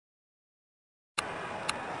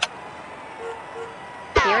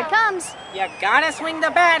Here it comes. You gotta swing the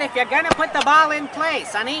bat if you're gonna put the ball in play,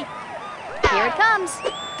 Sonny. Here it comes.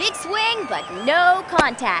 Big swing, but no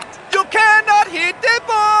contact. You cannot hit the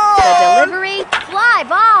ball! The delivery, fly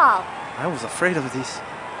ball. I was afraid of this.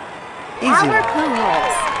 Easy Albert one.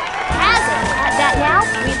 Pujols has it. At that now,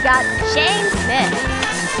 we've got Shane Smith.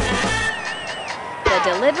 The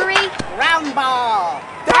delivery, Ground ball.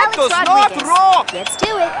 That Alex does Rodriguez not rock! gets to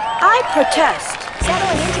it. I protest.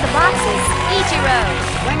 Settling into the boxes, Ichiro.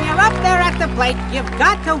 When you're up there at the plate, you've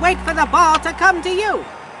got to wait for the ball to come to you.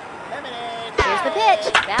 Here's the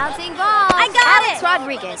pitch. Bouncing ball. I got Alex it.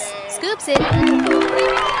 Rodriguez scoops it.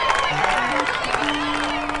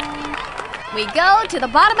 We go to the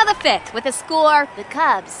bottom of the fifth with a score: the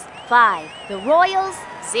Cubs 5, the Royals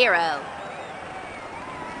 0.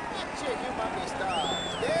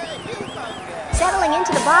 Settling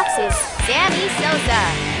into the boxes, Sammy Sosa.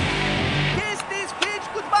 Kiss this pitch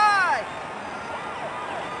goodbye!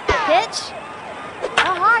 The pitch,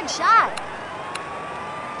 a hard shot.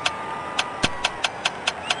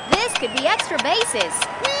 This could be extra bases.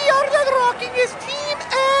 We are the rockingest team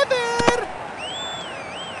ever!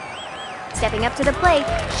 Stepping up to the plate,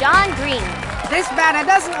 Sean Green. This batter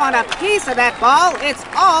doesn't want a piece of that ball. It's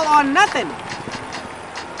all or nothing.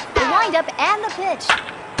 The windup and the pitch.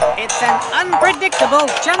 It's an unpredictable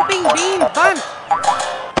jumping bean bunt.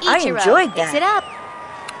 I Ichiro enjoyed picks that. it up.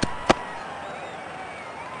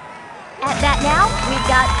 At that now, we've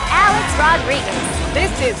got Alex Rodriguez. This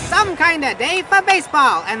is some kind of day for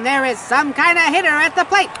baseball, and there is some kind of hitter at the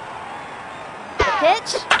plate. The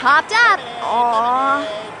pitch popped up. Aww.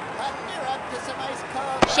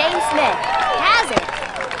 Shane Smith has it.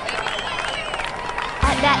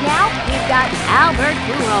 At that now, we've got Albert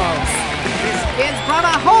Pujols. This kid's brought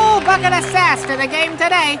a whole bucket of sass to the game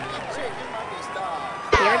today.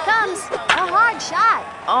 Here it comes. A hard shot.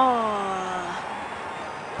 Aww.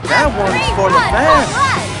 That one's for the Home fans.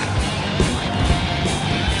 run.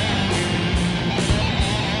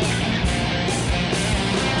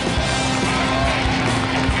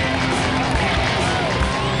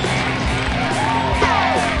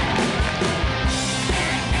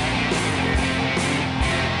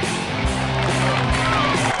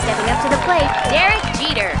 Stepping up to the plate, Derek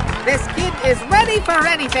Jeter. This kid is ready for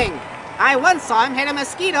anything. I once saw him hit a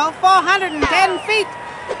mosquito 410 feet.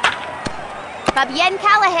 Fabienne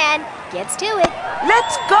Callahan gets to it.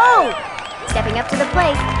 Let's go! Stepping up to the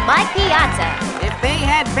plate, Mike Piazza. If they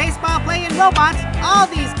had baseball playing robots, all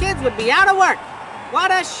these kids would be out of work.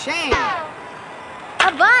 What a shame.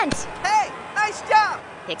 A bunt. Hey, nice job!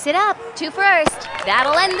 Picks it up, 2 first.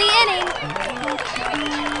 That'll end the inning.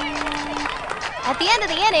 At the end of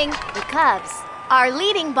the inning, the Cubs are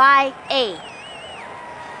leading by 8.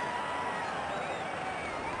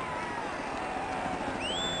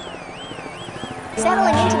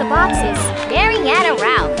 Settling into the boxes, Mariana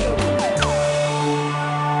Ralph.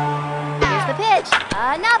 Here's the pitch,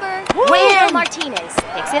 another. Pedro Martinez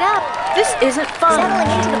picks it up. This isn't fun.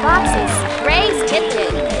 Settling into the boxes, Grace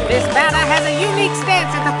Tipton. This batter has a unique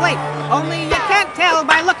stance at the plate, only you can't tell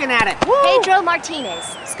by looking at it. Pedro Martinez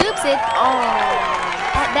scoops it.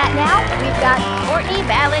 At that now, we've got Courtney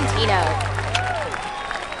Valentino.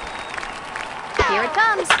 Here it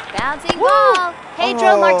comes. Bouncing ball.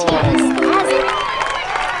 Pedro Martinez has it.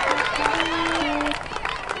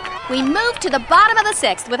 We move to the bottom of the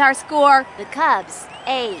 6th with our score: the Cubs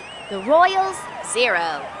 8, the Royals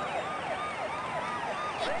 0.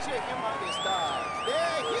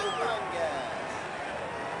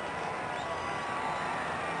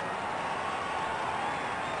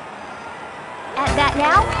 At that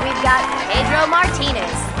now, we've got Pedro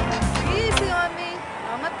Martinez. Easy on me.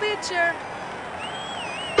 I'm a pitcher.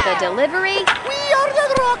 The delivery, We are the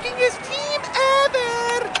rockingest team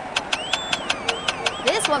ever!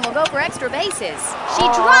 this one will go for extra bases. She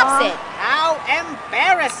drops it. How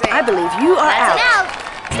embarrassing. I believe you are That's an out.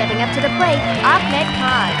 out. Stepping up to the plate, Ahmed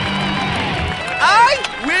Khan. I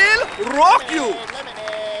will rock you!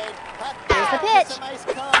 Here's the pitch.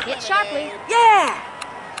 Hit sharply. Yeah!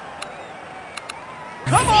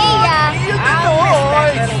 Come See on! ya. Feel the I'll miss that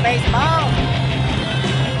noise! little baseball.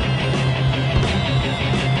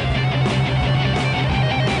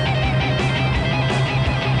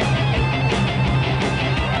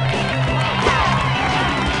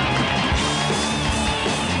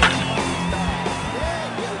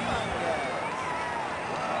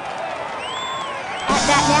 At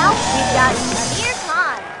that now, we've got Amir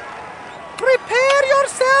Khan. Prepare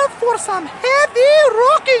yourself for some heavy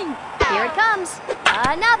rocking! Here it comes.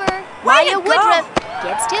 Another. Way to Maya go. Woodruff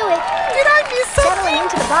gets to it. Did I miss Settling something?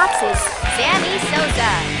 into the boxes, Sammy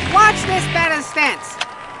Sosa. Watch this batter's stance.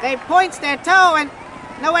 They points their toe and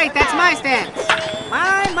No, wait, that's my stance.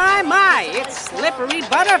 My, it's slippery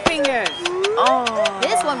butterfingers. Oh.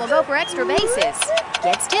 This one will go for extra bases.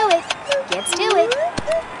 Gets to it. Gets to it.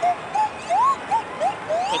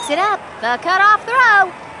 Picks it up. The cutoff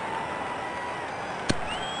throw.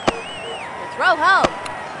 The throw home.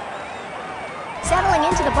 Settling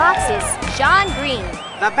into the boxes, Sean Green.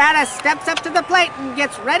 The batter steps up to the plate and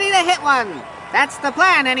gets ready to hit one. That's the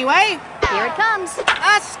plan, anyway. Here it comes.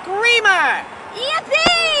 A screamer!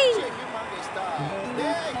 Yippee!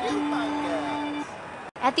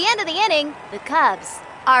 At the end of the inning, the Cubs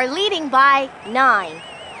are leading by 9.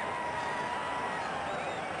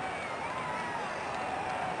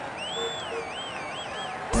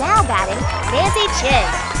 Now batting, Nancy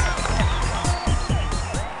Chin.